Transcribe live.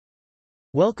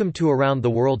Welcome to Around the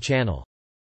World channel.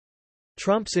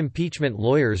 Trump's impeachment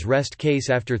lawyers rest case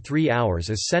after 3 hours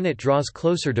as Senate draws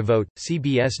closer to vote,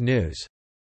 CBS News.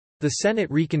 The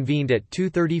Senate reconvened at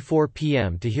 2:34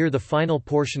 p.m. to hear the final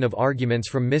portion of arguments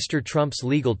from Mr. Trump's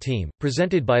legal team,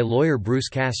 presented by lawyer Bruce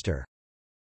Castor.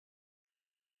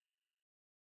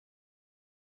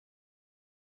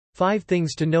 5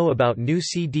 things to know about new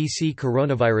CDC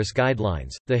coronavirus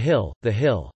guidelines.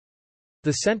 TheHill.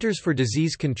 The Centers for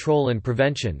Disease Control and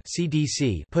Prevention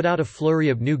 (CDC) put out a flurry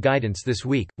of new guidance this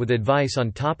week, with advice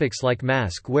on topics like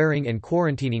mask wearing and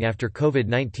quarantining after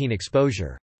COVID-19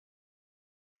 exposure.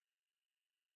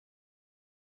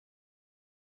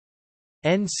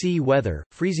 NC weather: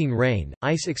 freezing rain,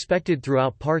 ice expected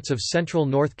throughout parts of central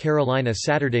North Carolina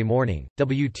Saturday morning.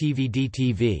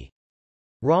 WTVD-TV.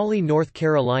 Raleigh, North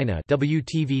Carolina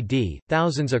WTVD.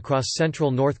 Thousands across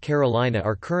central North Carolina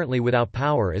are currently without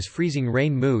power as freezing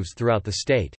rain moves throughout the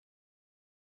state.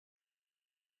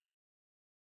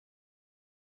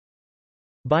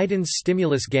 Biden's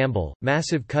stimulus gamble,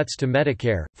 massive cuts to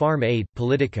Medicare, farm aid,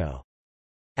 Politico.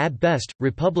 At best,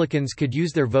 Republicans could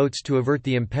use their votes to avert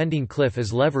the impending cliff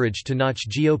as leverage to notch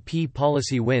GOP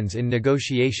policy wins in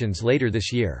negotiations later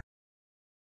this year.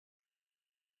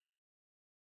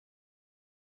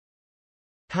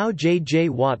 How J.J.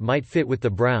 Watt might fit with the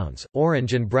Browns,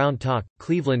 Orange and Brown talk,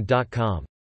 Cleveland.com.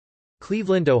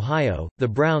 Cleveland, Ohio, the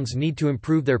Browns need to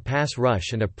improve their pass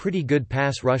rush and a pretty good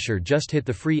pass rusher just hit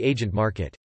the free agent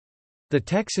market. The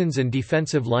Texans and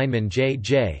defensive lineman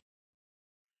J.J.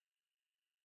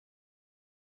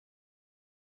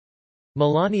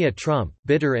 Melania Trump,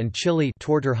 bitter and chilly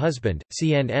toward her husband,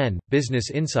 CNN,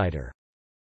 Business Insider.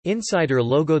 Insider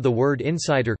logo: the word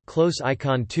insider, close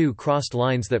icon, 2 crossed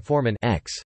lines that form an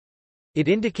X. It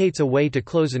indicates a way to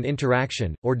close an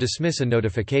interaction, or dismiss a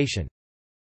notification.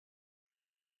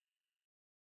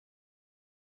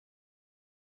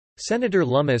 Senator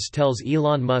Lummis tells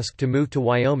Elon Musk to move to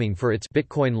Wyoming for its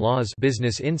Bitcoin laws.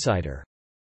 Business Insider.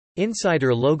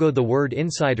 Insider logo: the word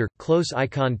insider, close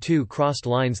icon, 2 crossed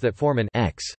lines that form an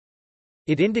X.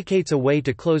 It indicates a way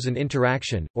to close an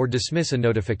interaction, or dismiss a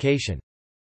notification.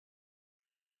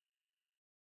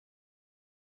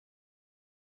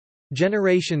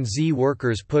 Generation Z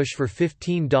workers push for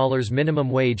 $15 minimum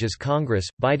wage as Congress,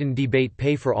 Biden debate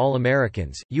pay for all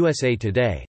Americans, USA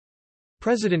Today.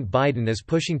 President Biden is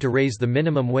pushing to raise the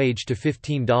minimum wage to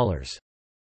 $15.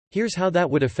 Here's how that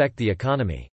would affect the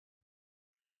economy.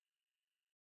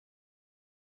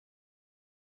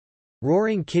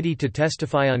 Roaring Kitty to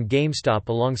testify on GameStop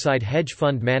alongside hedge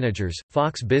fund managers,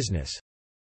 Fox Business.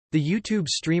 The YouTube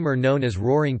streamer known as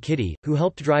Roaring Kitty, who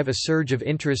helped drive a surge of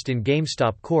interest in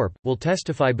GameStop Corp., will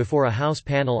testify before a House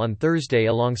panel on Thursday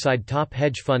alongside top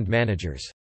hedge fund managers.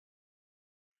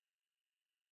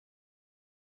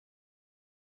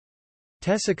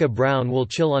 Tessica Brown will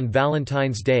chill on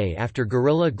Valentine's Day after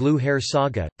Gorilla Glue hair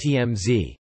saga,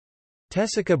 TMZ.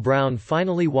 Tessica Brown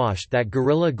finally washed that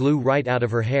Gorilla Glue right out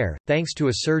of her hair, thanks to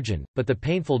a surgeon, but the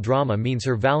painful drama means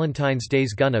her Valentine's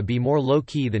Day's gonna be more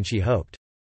low-key than she hoped.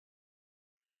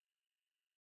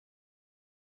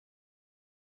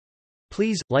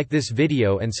 Please, like this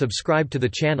video and subscribe to the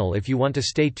channel if you want to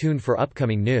stay tuned for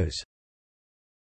upcoming news.